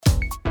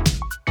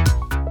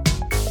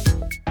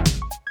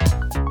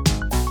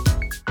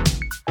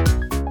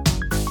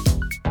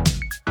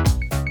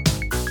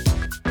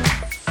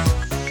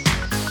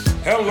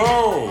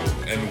Hello,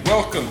 and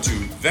welcome to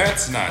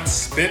That's Not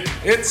Spit,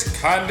 It's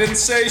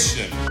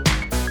Condensation.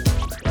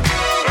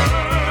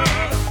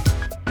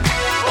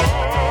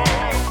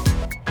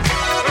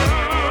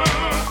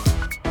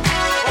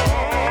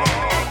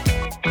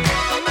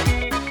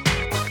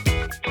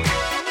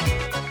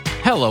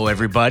 Hello,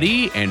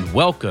 everybody, and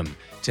welcome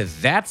to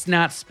That's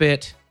Not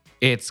Spit,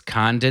 It's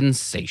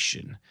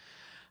Condensation.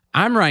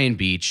 I'm Ryan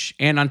Beach,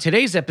 and on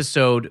today's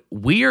episode,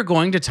 we are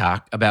going to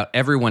talk about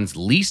everyone's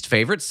least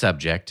favorite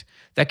subject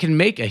that can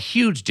make a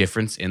huge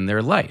difference in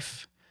their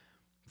life.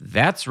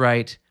 That's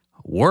right,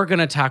 we're going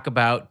to talk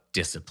about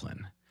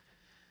discipline.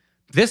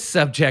 This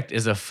subject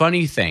is a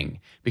funny thing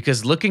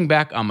because looking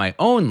back on my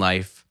own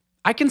life,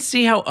 I can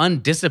see how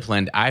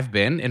undisciplined I've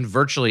been in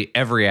virtually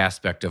every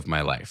aspect of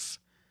my life.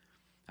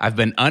 I've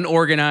been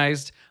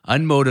unorganized,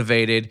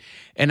 unmotivated,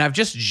 and I've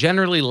just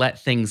generally let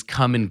things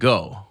come and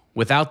go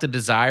without the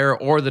desire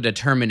or the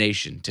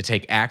determination to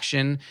take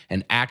action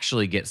and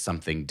actually get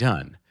something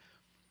done.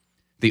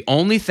 The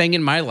only thing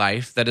in my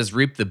life that has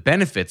reaped the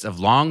benefits of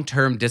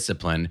long-term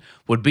discipline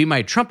would be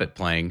my trumpet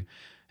playing,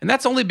 and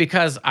that's only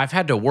because I've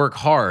had to work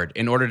hard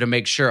in order to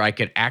make sure I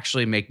could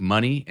actually make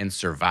money and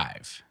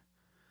survive.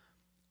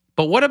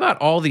 But what about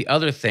all the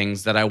other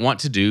things that I want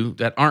to do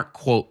that aren't,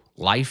 quote,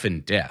 life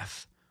and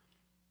death?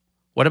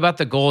 What about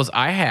the goals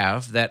I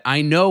have that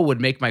I know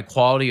would make my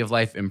quality of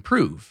life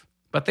improve,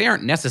 but they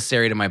aren't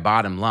necessary to my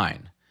bottom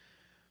line?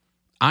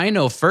 I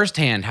know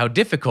firsthand how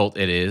difficult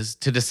it is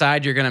to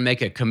decide you're going to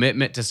make a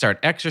commitment to start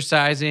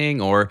exercising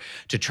or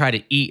to try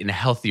to eat in a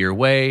healthier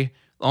way,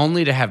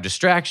 only to have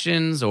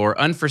distractions or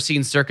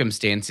unforeseen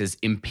circumstances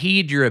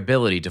impede your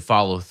ability to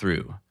follow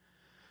through.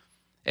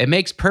 It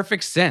makes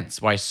perfect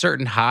sense why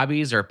certain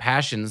hobbies or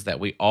passions that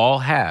we all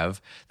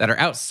have that are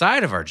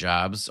outside of our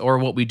jobs or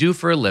what we do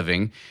for a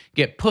living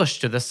get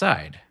pushed to the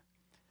side.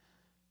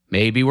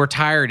 Maybe we're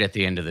tired at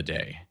the end of the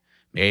day.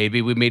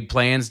 Maybe we made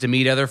plans to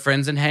meet other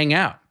friends and hang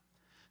out.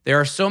 There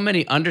are so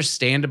many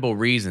understandable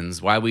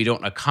reasons why we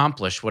don't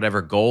accomplish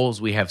whatever goals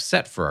we have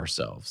set for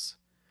ourselves.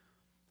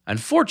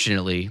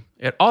 Unfortunately,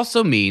 it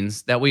also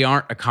means that we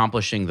aren't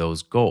accomplishing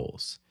those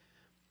goals.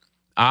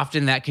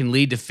 Often that can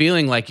lead to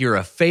feeling like you're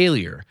a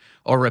failure,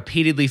 or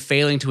repeatedly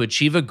failing to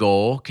achieve a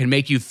goal can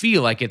make you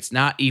feel like it's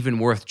not even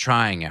worth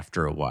trying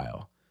after a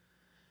while.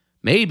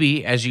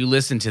 Maybe, as you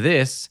listen to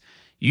this,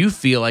 you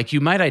feel like you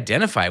might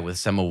identify with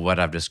some of what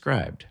I've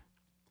described.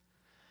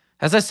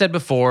 As I said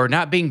before,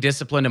 not being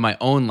disciplined in my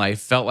own life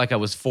felt like I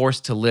was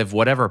forced to live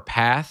whatever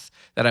path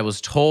that I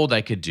was told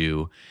I could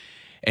do,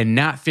 and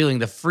not feeling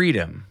the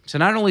freedom to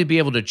not only be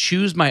able to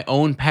choose my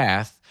own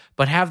path,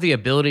 but have the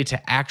ability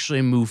to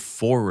actually move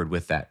forward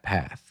with that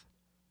path.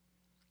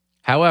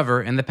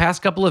 However, in the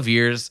past couple of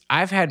years,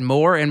 I've had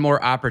more and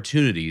more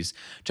opportunities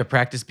to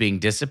practice being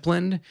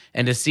disciplined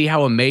and to see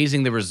how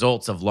amazing the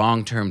results of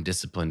long-term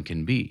discipline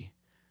can be.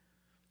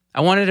 I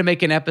wanted to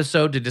make an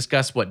episode to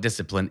discuss what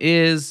discipline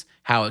is,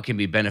 how it can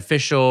be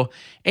beneficial,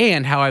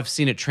 and how I've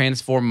seen it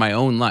transform my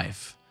own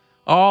life,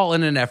 all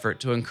in an effort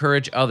to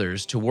encourage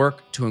others to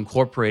work to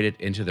incorporate it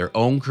into their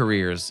own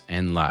careers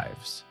and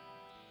lives.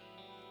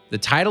 The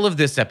title of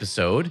this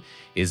episode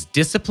is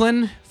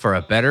Discipline for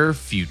a Better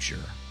Future.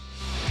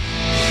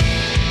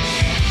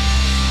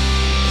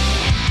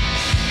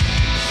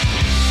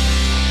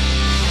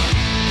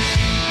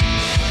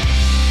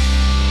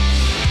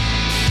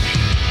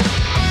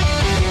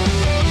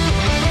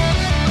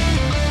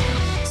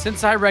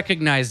 Since I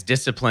recognize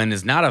discipline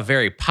is not a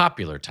very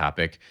popular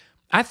topic,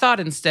 I thought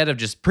instead of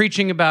just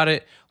preaching about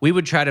it, we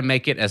would try to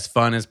make it as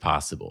fun as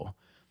possible.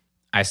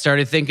 I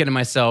started thinking to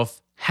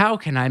myself, how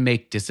can I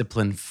make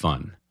discipline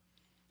fun?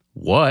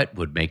 What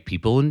would make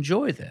people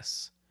enjoy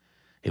this?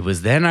 It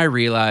was then I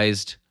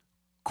realized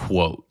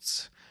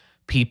quotes.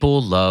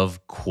 People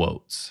love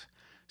quotes.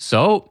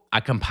 So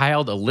I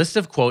compiled a list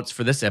of quotes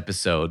for this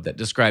episode that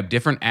describe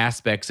different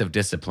aspects of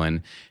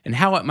discipline and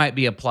how it might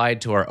be applied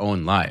to our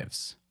own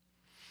lives.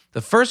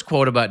 The first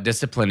quote about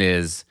discipline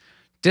is,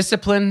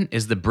 "Discipline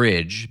is the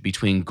bridge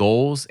between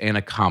goals and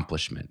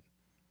accomplishment."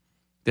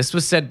 This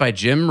was said by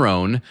Jim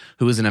Rohn,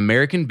 who is an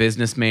American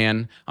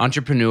businessman,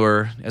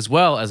 entrepreneur, as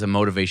well as a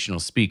motivational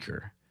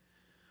speaker.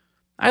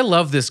 I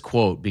love this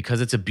quote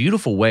because it's a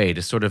beautiful way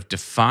to sort of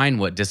define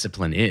what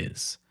discipline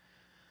is.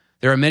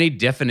 There are many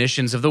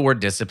definitions of the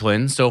word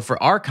discipline, so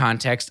for our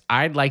context,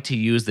 I'd like to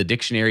use the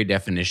dictionary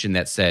definition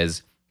that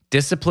says,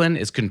 discipline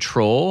is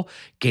control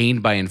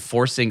gained by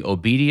enforcing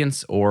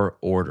obedience or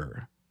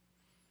order.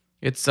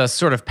 It's a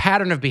sort of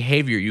pattern of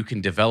behavior you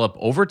can develop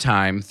over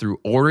time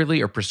through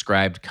orderly or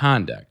prescribed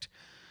conduct.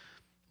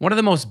 One of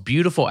the most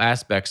beautiful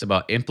aspects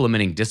about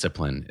implementing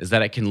discipline is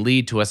that it can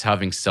lead to us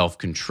having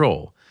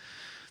self-control.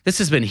 This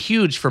has been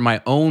huge for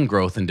my own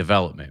growth and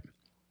development.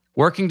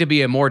 Working to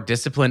be a more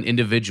disciplined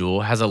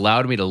individual has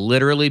allowed me to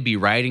literally be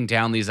writing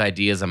down these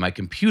ideas on my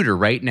computer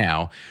right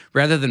now,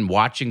 rather than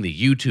watching the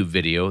YouTube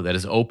video that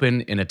is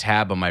open in a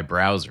tab on my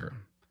browser.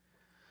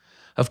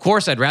 Of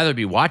course, I'd rather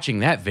be watching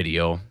that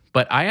video,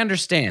 But I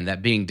understand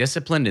that being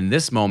disciplined in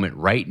this moment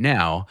right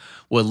now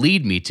will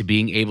lead me to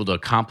being able to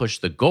accomplish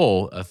the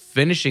goal of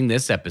finishing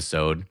this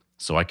episode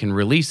so I can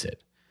release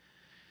it.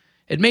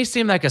 It may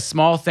seem like a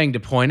small thing to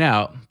point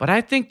out, but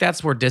I think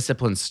that's where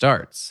discipline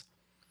starts.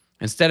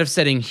 Instead of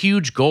setting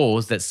huge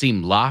goals that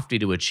seem lofty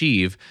to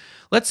achieve,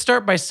 let's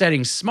start by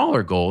setting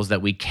smaller goals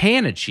that we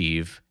can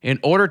achieve in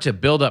order to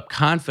build up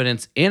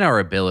confidence in our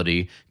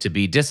ability to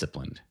be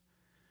disciplined.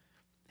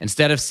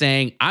 Instead of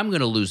saying, I'm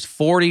going to lose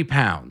 40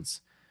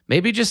 pounds,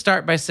 maybe just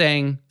start by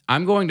saying,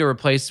 I'm going to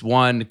replace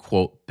one,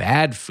 quote,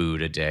 bad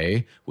food a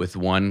day with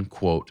one,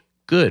 quote,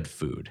 good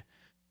food.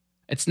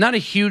 It's not a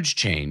huge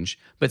change,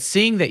 but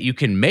seeing that you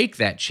can make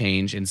that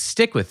change and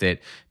stick with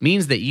it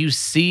means that you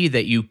see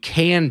that you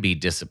can be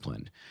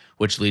disciplined,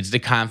 which leads to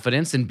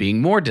confidence in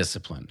being more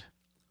disciplined.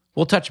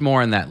 We'll touch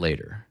more on that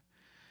later.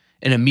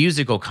 In a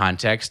musical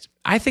context,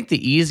 I think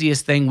the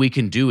easiest thing we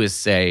can do is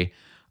say,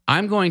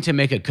 I'm going to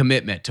make a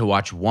commitment to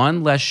watch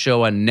one less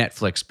show on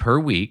Netflix per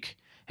week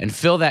and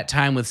fill that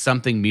time with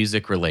something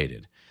music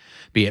related,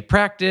 be it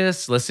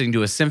practice, listening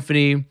to a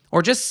symphony,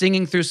 or just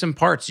singing through some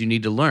parts you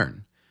need to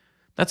learn.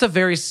 That's a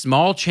very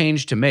small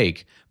change to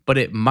make, but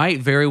it might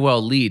very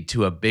well lead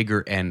to a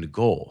bigger end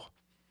goal.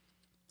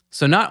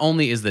 So not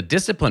only is the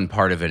discipline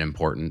part of it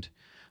important,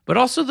 but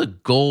also the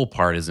goal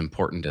part is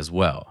important as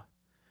well.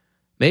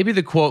 Maybe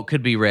the quote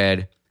could be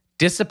read,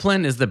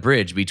 discipline is the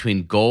bridge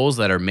between goals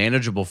that are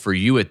manageable for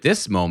you at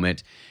this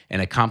moment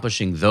and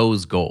accomplishing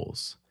those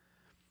goals.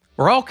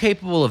 We're all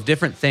capable of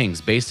different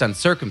things based on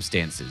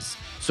circumstances,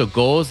 so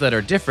goals that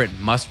are different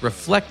must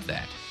reflect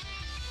that.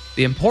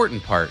 The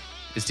important part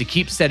is to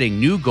keep setting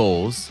new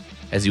goals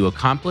as you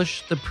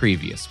accomplish the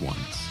previous ones.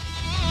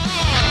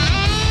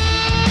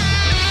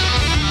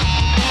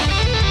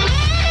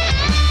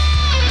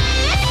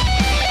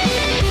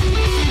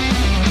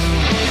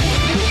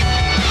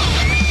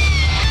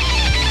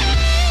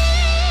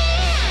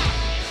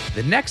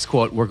 The next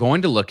quote we're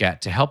going to look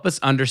at to help us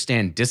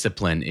understand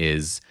discipline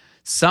is,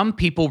 some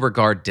people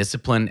regard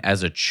discipline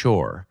as a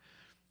chore.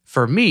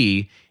 For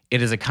me,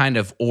 it is a kind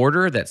of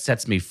order that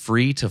sets me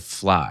free to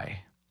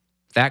fly.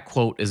 That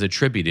quote is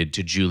attributed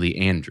to Julie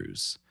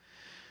Andrews.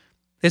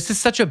 This is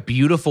such a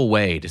beautiful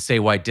way to say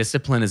why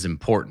discipline is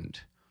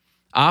important.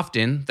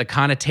 Often, the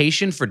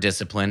connotation for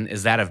discipline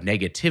is that of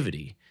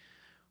negativity.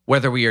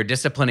 Whether we are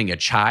disciplining a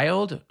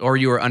child or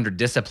you are under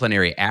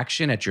disciplinary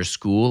action at your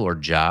school or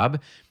job,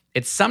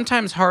 it's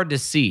sometimes hard to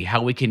see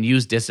how we can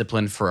use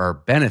discipline for our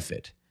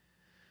benefit.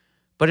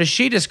 But as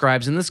she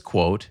describes in this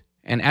quote,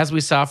 and as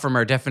we saw from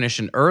our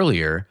definition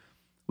earlier,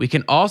 we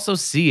can also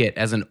see it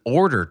as an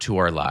order to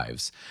our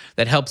lives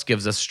that helps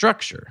gives us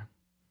structure.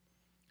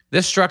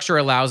 This structure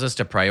allows us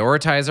to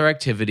prioritize our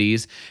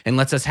activities and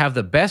lets us have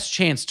the best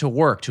chance to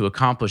work to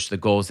accomplish the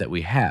goals that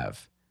we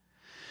have.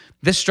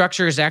 This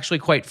structure is actually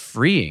quite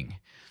freeing.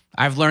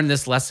 I've learned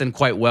this lesson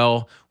quite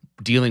well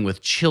dealing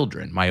with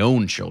children, my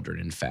own children,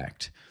 in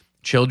fact.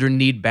 Children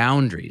need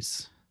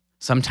boundaries.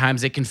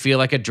 Sometimes it can feel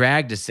like a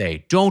drag to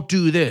say, don't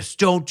do this,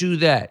 don't do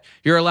that.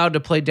 You're allowed to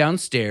play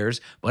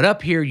downstairs, but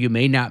up here you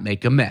may not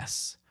make a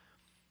mess.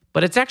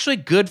 But it's actually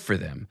good for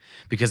them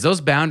because those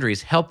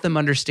boundaries help them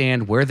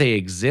understand where they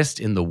exist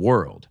in the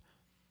world.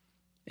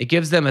 It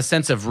gives them a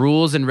sense of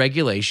rules and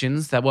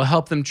regulations that will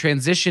help them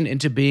transition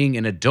into being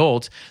an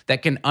adult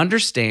that can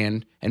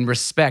understand and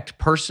respect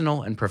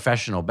personal and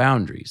professional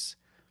boundaries.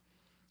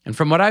 And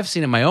from what I've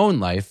seen in my own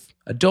life,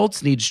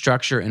 adults need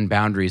structure and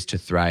boundaries to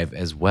thrive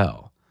as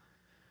well.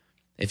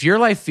 If your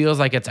life feels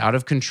like it's out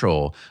of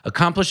control,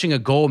 accomplishing a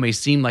goal may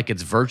seem like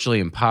it's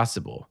virtually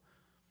impossible.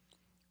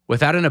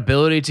 Without an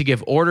ability to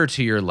give order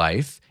to your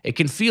life, it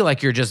can feel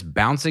like you're just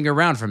bouncing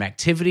around from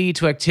activity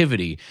to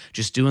activity,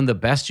 just doing the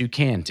best you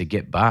can to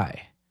get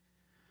by.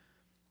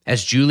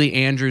 As Julie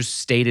Andrews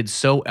stated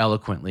so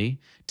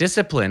eloquently,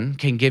 discipline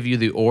can give you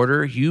the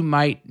order you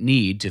might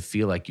need to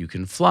feel like you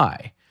can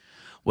fly.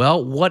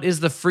 Well, what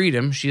is the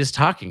freedom she is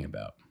talking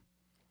about?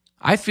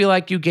 I feel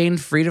like you gain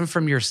freedom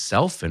from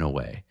yourself in a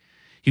way.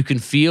 You can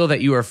feel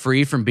that you are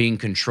free from being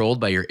controlled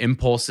by your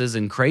impulses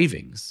and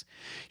cravings.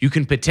 You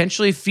can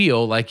potentially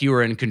feel like you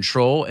are in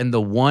control and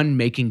the one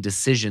making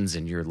decisions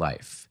in your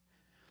life.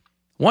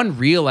 One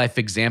real-life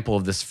example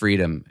of this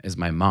freedom is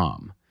my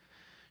mom.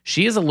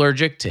 She is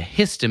allergic to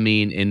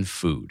histamine in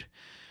food.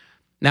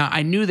 Now,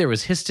 I knew there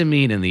was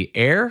histamine in the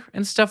air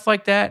and stuff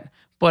like that,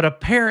 but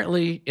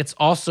apparently it's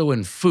also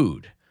in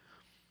food.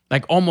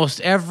 Like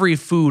almost every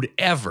food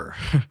ever.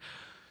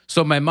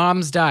 So my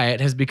mom's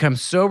diet has become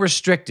so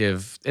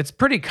restrictive, it's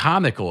pretty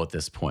comical at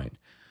this point.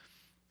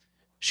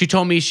 She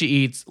told me she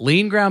eats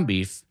lean ground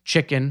beef,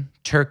 chicken,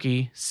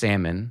 turkey,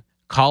 salmon,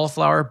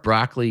 cauliflower,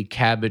 broccoli,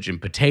 cabbage, and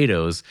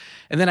potatoes.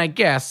 And then I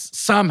guess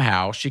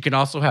somehow she can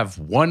also have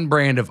one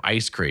brand of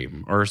ice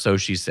cream, or so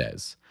she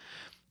says.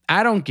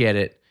 I don't get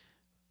it,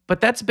 but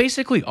that's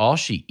basically all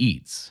she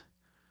eats.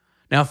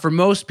 Now, for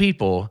most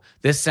people,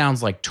 this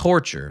sounds like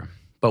torture,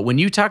 but when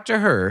you talk to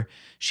her,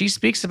 she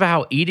speaks about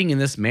how eating in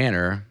this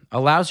manner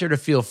allows her to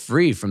feel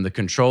free from the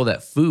control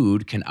that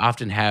food can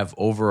often have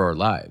over our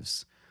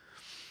lives.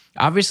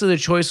 Obviously, the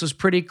choice was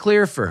pretty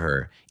clear for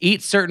her.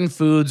 Eat certain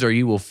foods or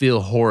you will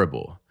feel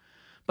horrible.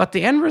 But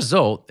the end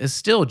result is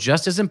still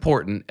just as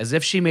important as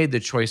if she made the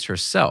choice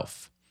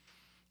herself.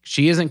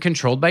 She isn't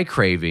controlled by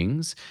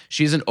cravings.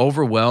 She isn't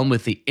overwhelmed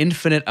with the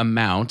infinite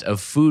amount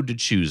of food to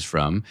choose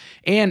from.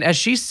 And as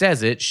she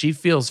says it, she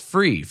feels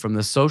free from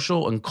the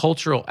social and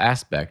cultural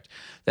aspect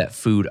that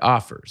food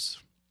offers.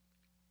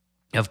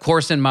 Of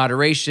course, in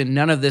moderation,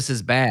 none of this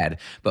is bad,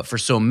 but for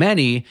so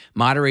many,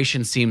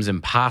 moderation seems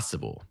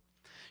impossible.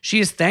 She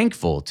is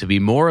thankful to be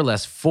more or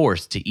less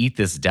forced to eat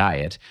this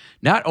diet,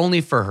 not only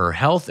for her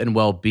health and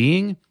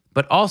well-being,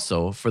 but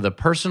also for the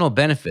personal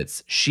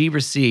benefits she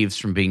receives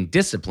from being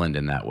disciplined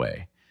in that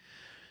way.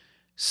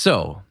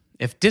 So,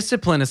 if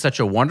discipline is such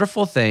a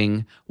wonderful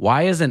thing,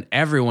 why isn't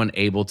everyone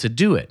able to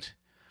do it?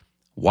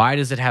 Why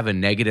does it have a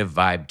negative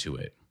vibe to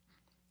it?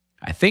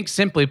 I think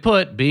simply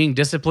put, being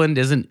disciplined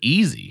isn't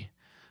easy,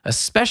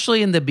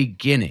 especially in the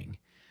beginning.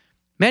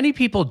 Many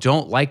people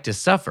don't like to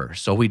suffer,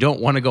 so we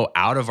don't want to go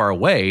out of our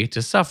way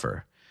to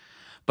suffer.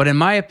 But in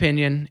my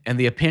opinion, and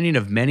the opinion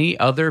of many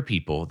other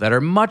people that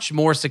are much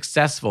more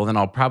successful than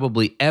I'll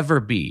probably ever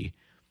be,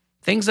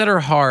 things that are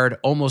hard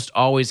almost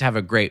always have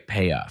a great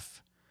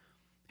payoff.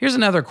 Here's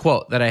another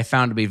quote that I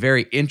found to be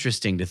very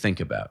interesting to think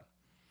about.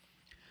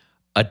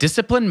 A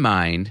disciplined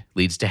mind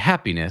leads to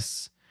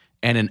happiness,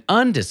 and an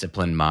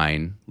undisciplined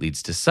mind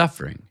leads to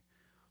suffering.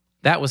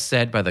 That was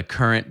said by the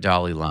current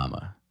Dalai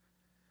Lama.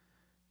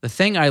 The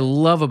thing I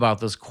love about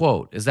this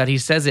quote is that he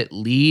says it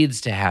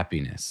leads to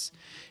happiness.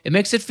 It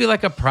makes it feel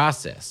like a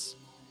process.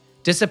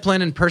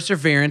 Discipline and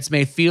perseverance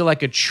may feel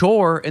like a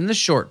chore in the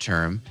short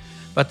term,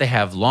 but they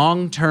have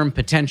long-term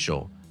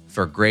potential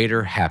for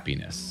greater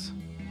happiness.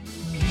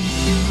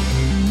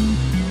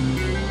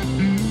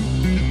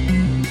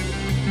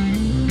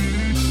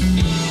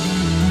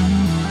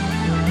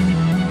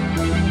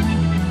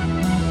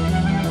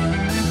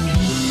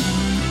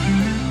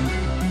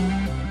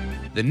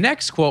 The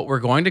next quote we're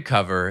going to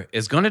cover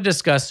is going to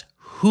discuss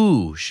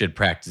who should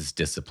practice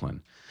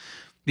discipline.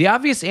 The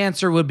obvious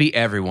answer would be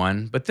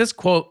everyone, but this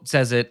quote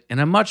says it in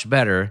a much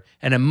better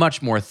and a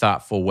much more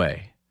thoughtful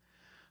way.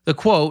 The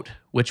quote,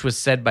 which was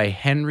said by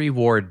Henry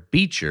Ward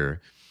Beecher,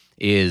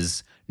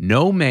 is,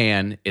 "No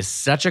man is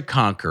such a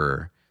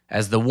conqueror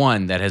as the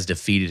one that has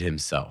defeated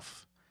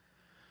himself."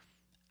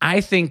 I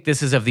think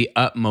this is of the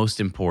utmost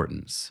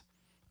importance.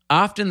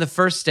 Often the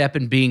first step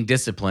in being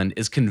disciplined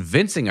is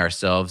convincing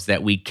ourselves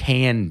that we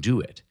can do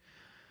it.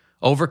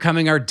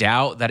 Overcoming our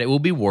doubt that it will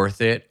be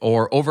worth it,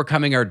 or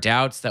overcoming our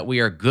doubts that we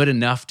are good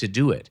enough to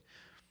do it.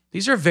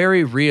 These are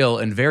very real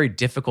and very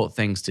difficult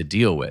things to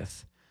deal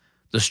with.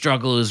 The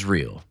struggle is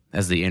real,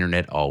 as the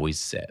internet always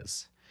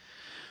says.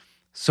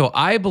 So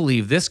I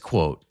believe this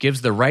quote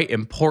gives the right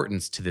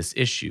importance to this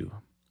issue.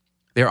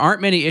 There aren't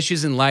many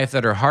issues in life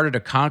that are harder to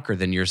conquer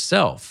than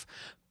yourself.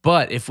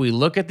 But if we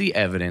look at the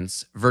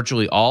evidence,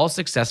 virtually all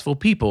successful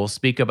people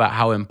speak about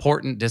how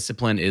important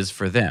discipline is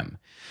for them.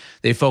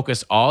 They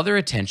focus all their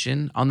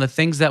attention on the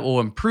things that will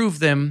improve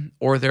them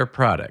or their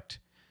product.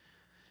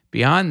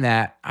 Beyond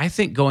that, I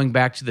think going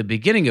back to the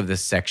beginning of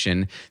this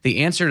section, the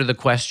answer to the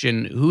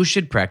question, who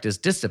should practice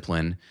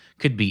discipline,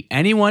 could be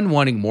anyone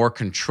wanting more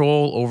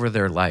control over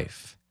their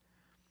life.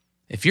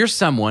 If you're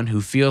someone who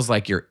feels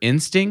like your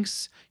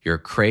instincts, your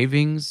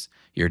cravings,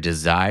 your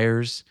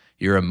desires,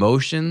 your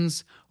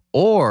emotions,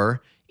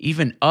 or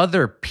even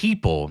other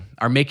people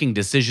are making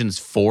decisions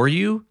for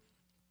you,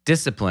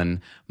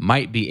 discipline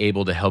might be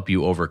able to help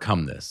you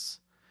overcome this.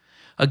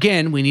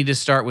 Again, we need to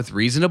start with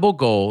reasonable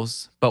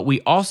goals, but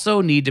we also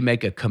need to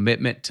make a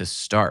commitment to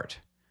start.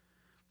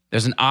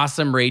 There's an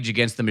awesome Rage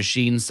Against the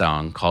Machine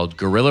song called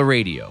Guerrilla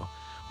Radio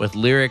with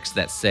lyrics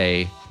that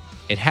say,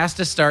 "It has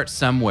to start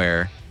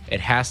somewhere,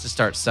 it has to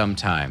start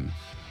sometime.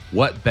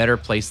 What better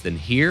place than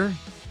here?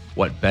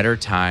 What better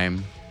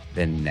time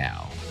than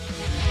now?"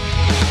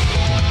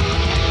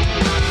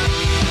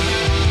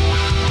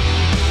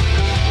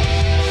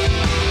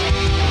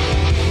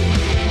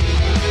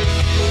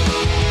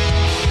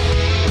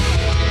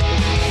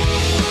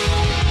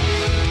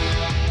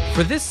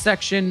 For this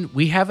section,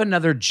 we have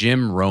another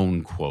Jim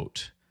Rohn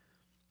quote.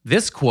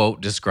 This quote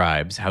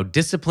describes how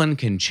discipline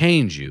can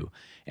change you,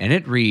 and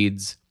it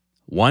reads,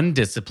 "One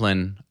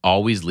discipline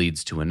always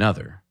leads to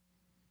another."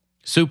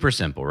 Super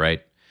simple,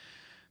 right?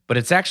 But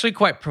it's actually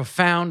quite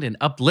profound and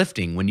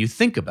uplifting when you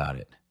think about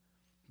it.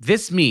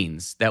 This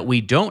means that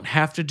we don't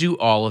have to do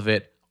all of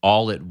it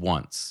all at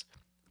once.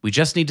 We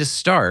just need to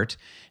start,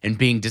 and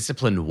being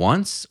disciplined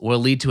once will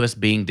lead to us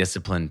being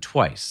disciplined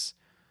twice.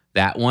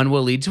 That one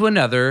will lead to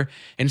another,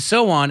 and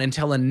so on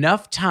until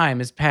enough time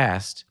has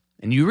passed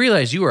and you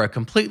realize you are a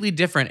completely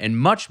different and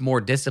much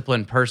more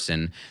disciplined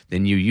person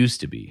than you used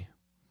to be.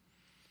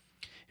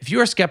 If you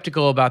are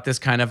skeptical about this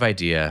kind of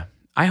idea,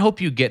 I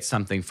hope you get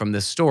something from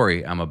this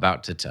story I'm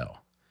about to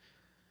tell.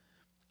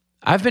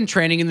 I've been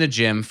training in the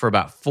gym for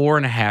about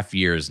 4.5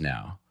 years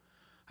now.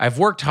 I've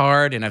worked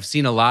hard and I've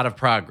seen a lot of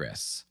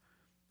progress.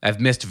 I've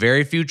missed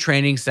very few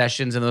training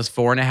sessions in those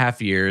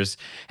 4.5 years,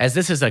 as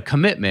this is a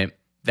commitment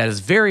that is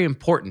very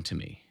important to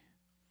me.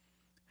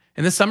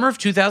 In the summer of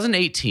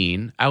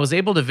 2018, I was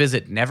able to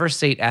visit Never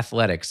State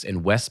Athletics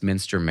in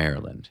Westminster,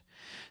 Maryland.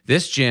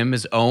 This gym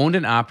is owned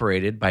and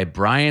operated by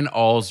Brian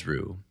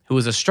Alsrew, who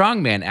is a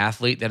strongman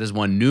athlete that has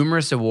won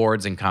numerous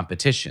awards and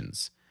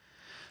competitions.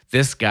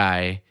 This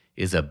guy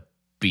is a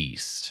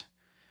beast.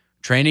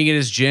 Training at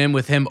his gym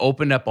with him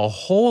opened up a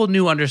whole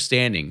new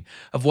understanding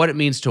of what it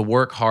means to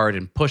work hard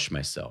and push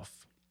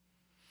myself.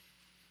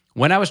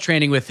 When I was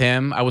training with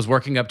him, I was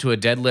working up to a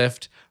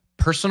deadlift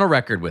personal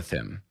record with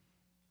him.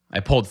 I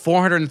pulled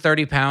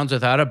 430 pounds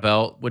without a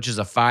belt, which is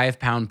a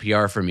 5-pound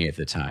PR for me at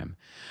the time.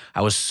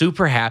 I was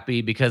super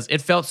happy because it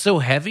felt so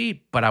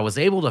heavy, but I was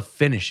able to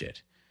finish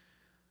it.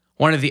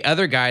 One of the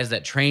other guys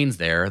that trains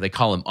there, they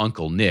call him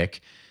Uncle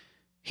Nick,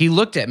 he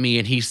looked at me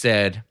and he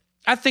said,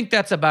 "I think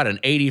that's about an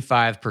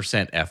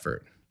 85%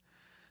 effort."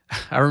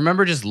 I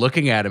remember just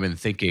looking at him and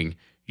thinking,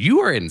 "You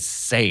are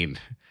insane."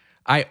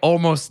 I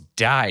almost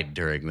died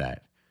during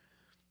that.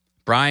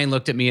 Brian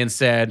looked at me and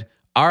said,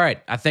 "All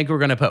right, I think we're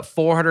going to put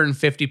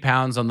 450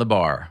 pounds on the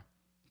bar.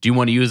 Do you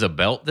want to use a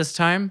belt this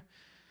time?"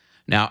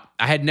 Now,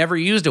 I had never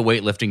used a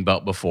weightlifting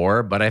belt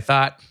before, but I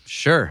thought,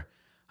 sure,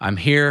 I'm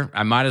here.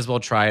 I might as well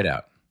try it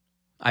out.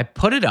 I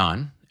put it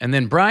on, and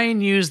then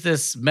Brian used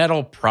this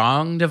metal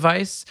prong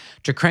device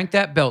to crank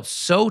that belt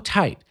so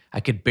tight I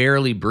could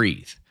barely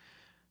breathe.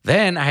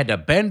 Then I had to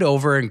bend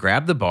over and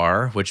grab the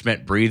bar, which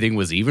meant breathing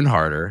was even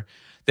harder.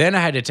 Then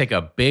I had to take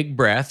a big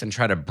breath and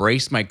try to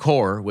brace my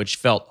core, which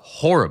felt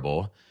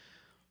horrible.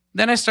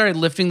 Then I started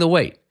lifting the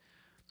weight.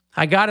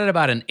 I got it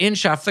about an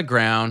inch off the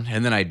ground,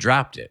 and then I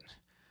dropped it.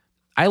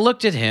 I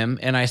looked at him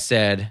and I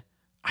said,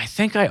 "I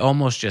think I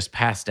almost just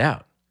passed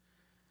out."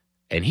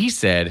 And he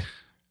said,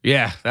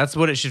 "Yeah, that's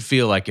what it should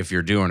feel like if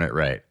you're doing it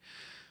right."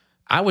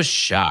 I was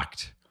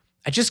shocked.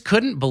 I just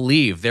couldn't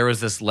believe there was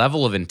this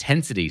level of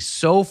intensity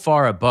so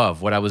far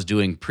above what I was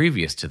doing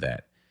previous to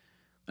that.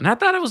 And I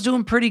thought I was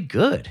doing pretty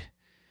good.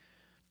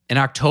 In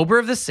October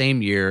of the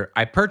same year,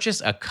 I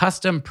purchased a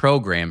custom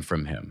program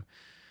from him.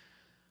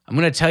 I'm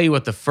going to tell you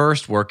what the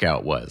first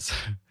workout was.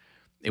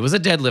 It was a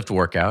deadlift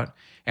workout,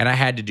 and I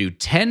had to do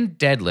 10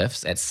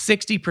 deadlifts at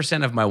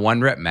 60% of my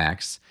 1-rep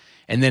max,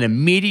 and then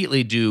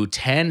immediately do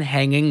 10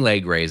 hanging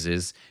leg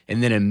raises,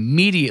 and then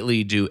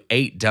immediately do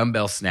 8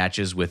 dumbbell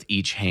snatches with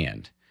each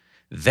hand.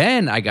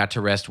 Then I got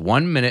to rest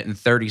 1 minute and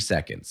 30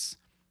 seconds.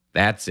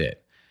 That's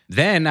it.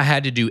 Then I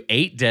had to do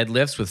 8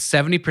 deadlifts with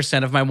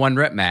 70% of my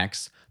 1-rep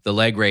max, the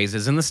leg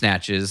raises and the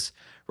snatches,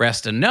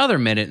 rest another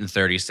minute and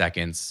 30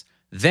 seconds.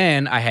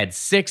 Then I had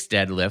 6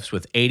 deadlifts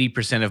with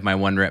 80% of my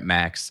 1-rep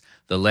max,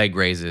 the leg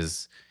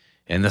raises,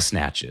 and the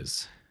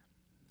snatches.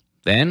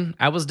 Then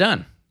I was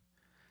done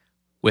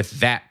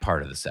with that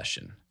part of the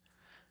session.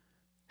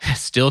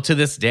 Still to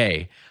this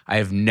day, I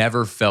have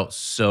never felt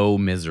so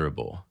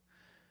miserable.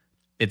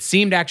 It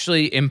seemed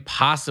actually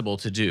impossible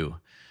to do.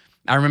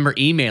 I remember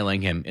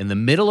emailing him in the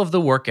middle of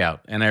the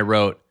workout, and I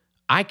wrote,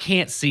 "I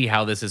can't see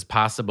how this is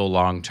possible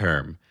long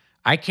term.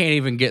 I can't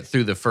even get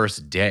through the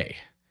first day."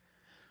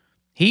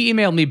 He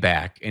emailed me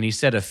back, and he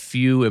said a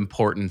few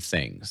important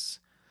things.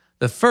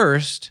 The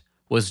first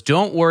was,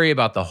 don't worry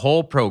about the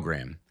whole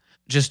program.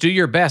 Just do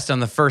your best on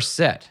the first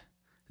set.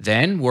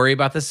 Then worry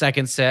about the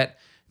second set,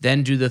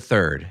 then do the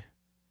third.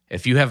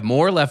 If you have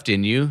more left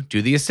in you,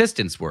 do the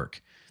assistance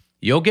work.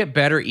 You'll get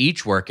better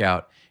each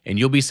workout, and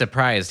you'll be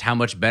surprised how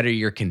much better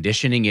your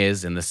conditioning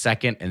is in the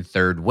second and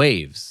third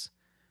waves.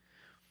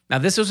 Now,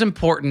 this was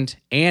important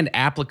and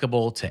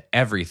applicable to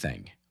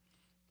everything.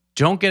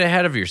 Don't get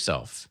ahead of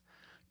yourself.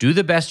 Do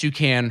the best you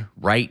can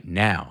right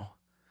now.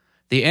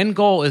 The end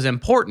goal is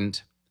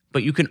important,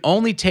 but you can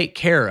only take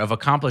care of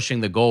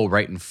accomplishing the goal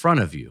right in front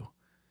of you.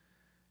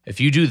 If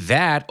you do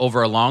that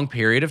over a long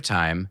period of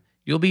time,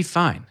 you'll be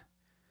fine.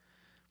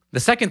 The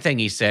second thing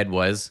he said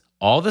was,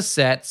 all the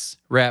sets,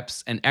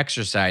 reps, and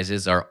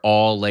exercises are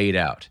all laid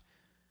out.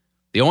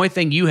 The only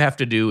thing you have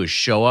to do is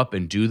show up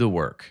and do the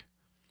work.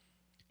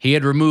 He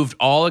had removed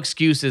all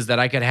excuses that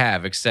I could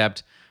have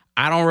except,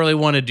 I don't really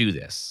want to do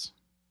this.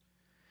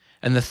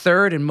 And the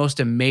third and most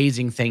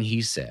amazing thing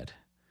he said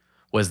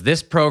was,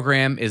 this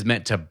program is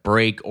meant to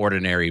break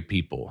ordinary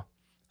people.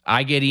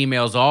 I get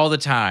emails all the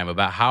time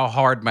about how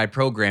hard my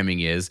programming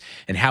is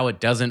and how it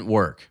doesn't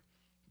work.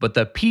 But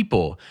the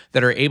people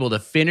that are able to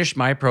finish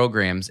my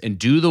programs and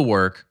do the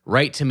work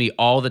write to me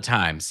all the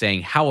time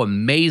saying how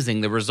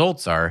amazing the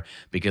results are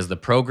because the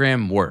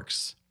program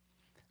works.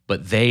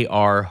 But they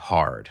are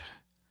hard.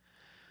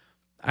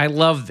 I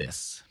love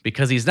this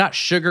because he's not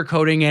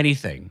sugarcoating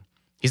anything.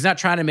 He's not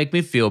trying to make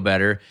me feel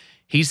better.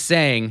 He's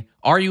saying,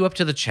 are you up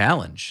to the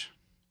challenge?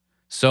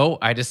 So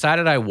I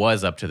decided I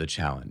was up to the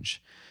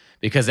challenge.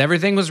 Because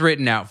everything was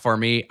written out for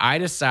me, I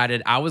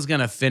decided I was going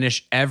to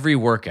finish every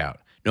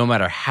workout, no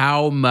matter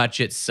how much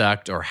it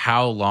sucked or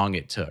how long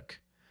it took.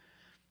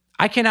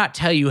 I cannot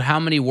tell you how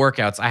many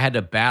workouts I had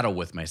to battle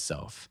with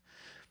myself.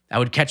 I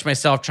would catch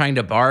myself trying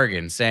to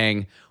bargain,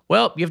 saying,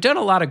 well, you've done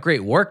a lot of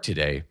great work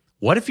today.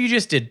 What if you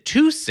just did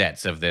 2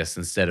 sets of this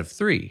instead of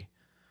 3?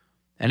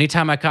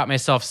 Anytime I caught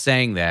myself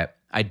saying that,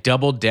 I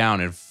doubled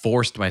down and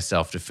forced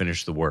myself to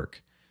finish the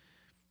work.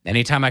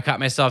 Anytime I caught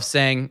myself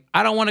saying,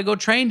 I don't want to go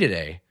train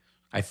today,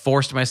 I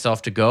forced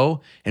myself to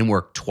go and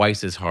work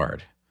twice as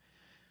hard.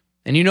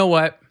 And you know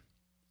what?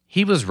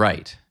 He was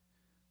right.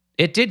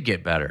 It did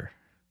get better.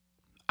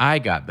 I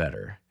got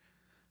better.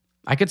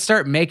 I could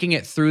start making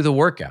it through the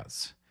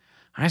workouts.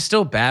 I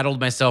still battled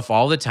myself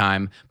all the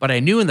time, but I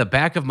knew in the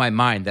back of my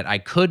mind that I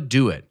could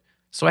do it,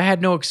 so I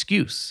had no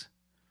excuse.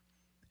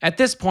 At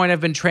this point,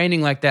 I've been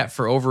training like that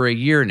for over a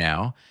year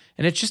now,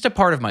 and it's just a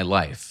part of my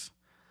life.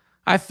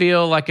 I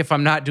feel like if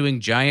I'm not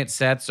doing giant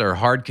sets or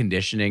hard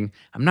conditioning,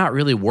 I'm not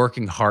really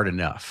working hard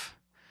enough.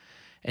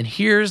 And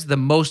here's the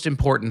most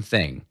important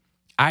thing.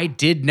 I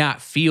did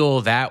not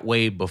feel that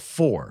way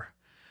before.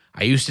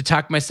 I used to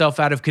talk myself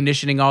out of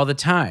conditioning all the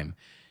time.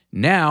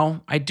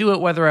 Now, I do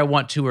it whether I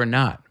want to or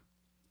not.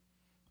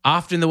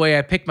 Often the way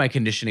I pick my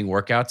conditioning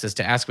workouts is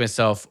to ask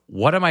myself,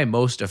 what am I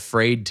most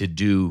afraid to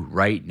do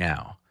right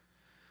now?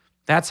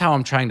 That's how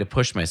I'm trying to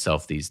push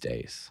myself these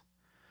days.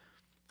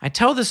 I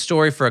tell this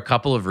story for a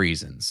couple of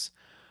reasons.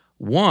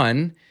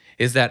 One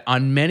is that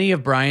on many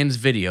of Brian's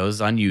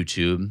videos on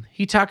YouTube,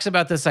 he talks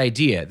about this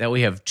idea that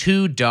we have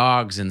two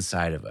dogs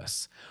inside of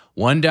us.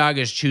 One dog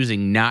is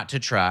choosing not to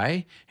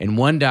try, and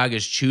one dog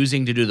is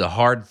choosing to do the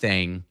hard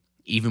thing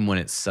even when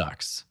it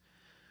sucks.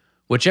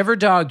 Whichever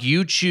dog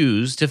you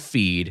choose to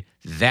feed,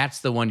 that's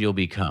the one you'll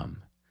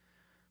become.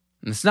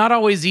 And it's not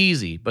always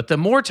easy, but the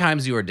more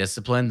times you are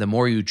disciplined, the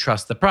more you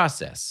trust the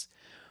process.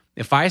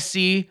 If I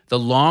see the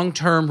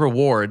long-term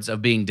rewards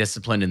of being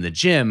disciplined in the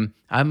gym,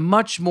 I'm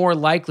much more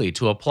likely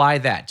to apply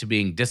that to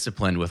being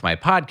disciplined with my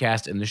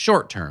podcast in the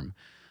short term,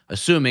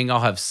 assuming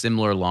I'll have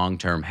similar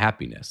long-term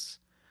happiness.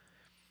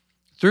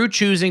 Through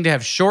choosing to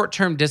have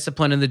short-term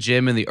discipline in the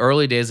gym in the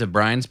early days of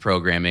Brian's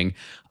programming,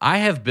 I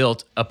have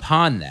built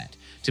upon that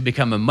to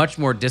become a much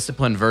more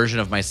disciplined version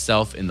of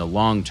myself in the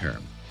long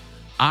term.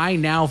 I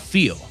now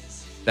feel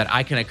that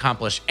I can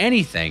accomplish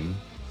anything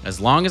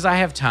as long as I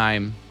have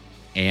time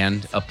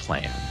and a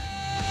plan.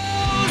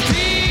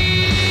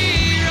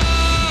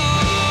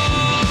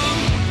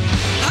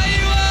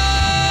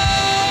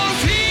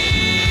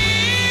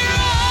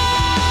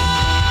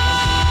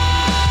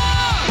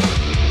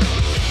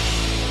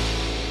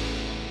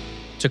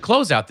 To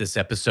close out this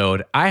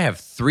episode, I have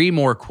 3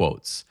 more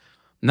quotes.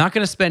 I'm not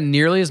going to spend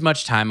nearly as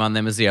much time on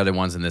them as the other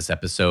ones in this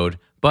episode,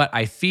 but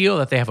I feel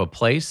that they have a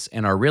place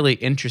and are really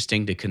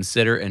interesting to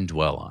consider and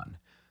dwell on.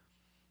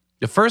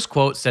 The first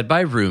quote, said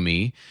by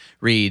Rumi,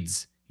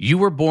 reads, "You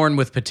were born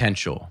with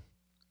potential.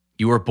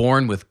 You were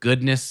born with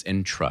goodness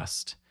and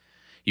trust.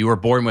 You were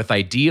born with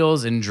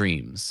ideals and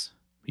dreams.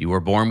 You were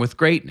born with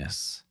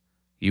greatness.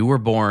 You were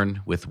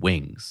born with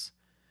wings.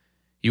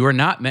 You are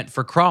not meant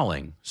for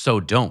crawling, so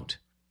don't.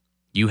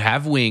 You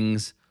have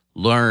wings,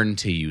 learn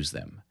to use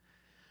them."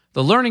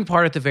 The learning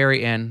part at the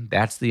very end,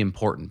 that's the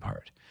important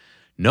part.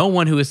 No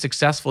one who is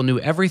successful knew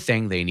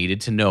everything they needed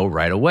to know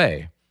right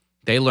away.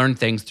 They learned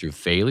things through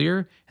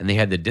failure, and they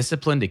had the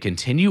discipline to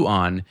continue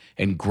on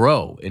and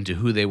grow into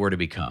who they were to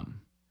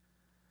become.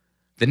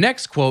 The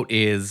next quote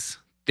is,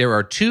 "There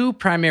are 2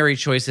 primary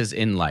choices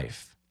in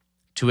life: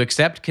 to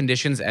accept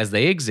conditions as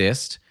they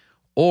exist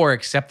or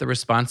accept the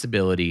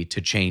responsibility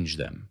to change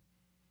them."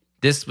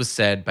 This was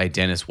said by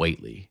Dennis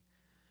Waitley.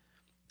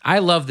 I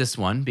love this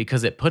one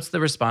because it puts the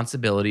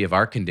responsibility of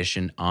our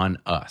condition on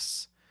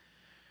us.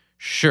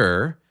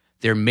 Sure,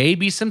 there may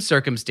be some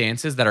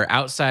circumstances that are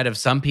outside of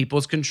some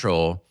people's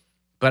control,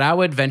 but I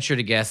would venture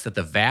to guess that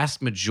the vast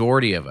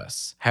majority of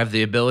us have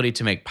the ability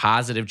to make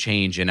positive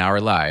change in our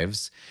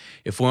lives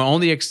if we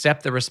only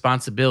accept the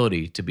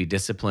responsibility to be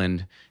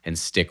disciplined and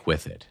stick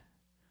with it.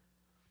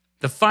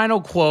 The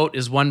final quote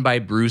is one by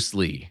Bruce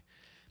Lee.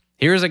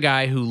 Here's a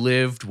guy who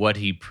lived what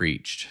he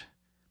preached.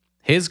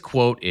 His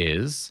quote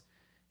is,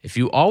 "If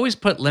you always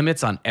put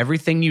limits on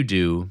everything you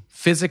do,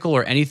 physical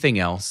or anything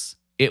else,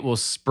 it will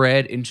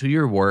spread into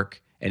your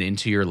work and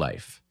into your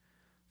life.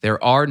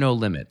 There are no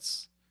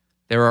limits.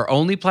 There are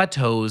only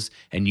plateaus,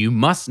 and you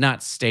must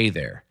not stay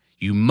there.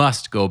 You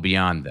must go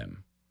beyond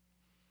them."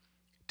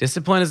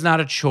 Discipline is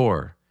not a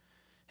chore.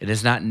 It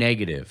is not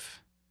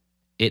negative.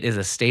 It is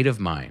a state of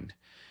mind.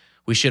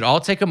 We should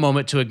all take a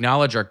moment to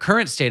acknowledge our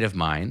current state of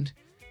mind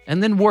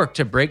and then work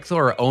to break through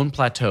our own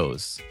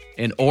plateaus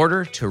in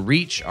order to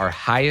reach our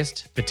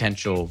highest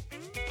potential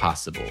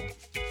possible.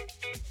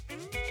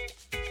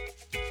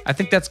 I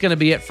think that's going to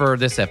be it for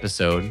this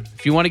episode.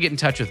 If you want to get in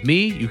touch with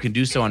me, you can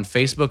do so on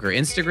Facebook or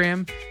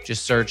Instagram.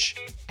 Just search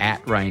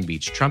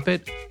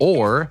 @RyanBeachTrumpet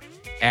or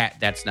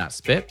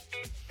 @That'sNotSpit.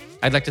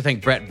 I'd like to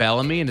thank Brett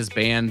Bellamy and his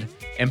band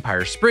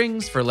Empire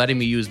Springs for letting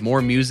me use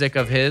more music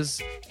of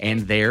his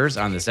and theirs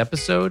on this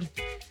episode.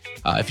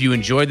 If you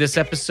enjoyed this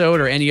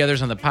episode or any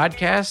others on the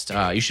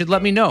podcast, you should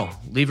let me know.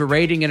 Leave a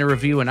rating and a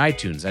review on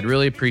iTunes. I'd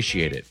really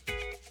appreciate it.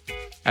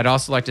 I'd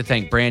also like to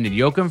thank Brandon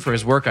Yoakum for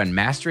his work on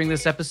mastering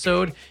this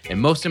episode. And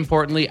most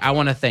importantly, I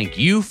want to thank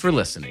you for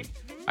listening.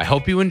 I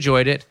hope you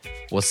enjoyed it.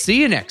 We'll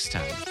see you next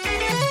time.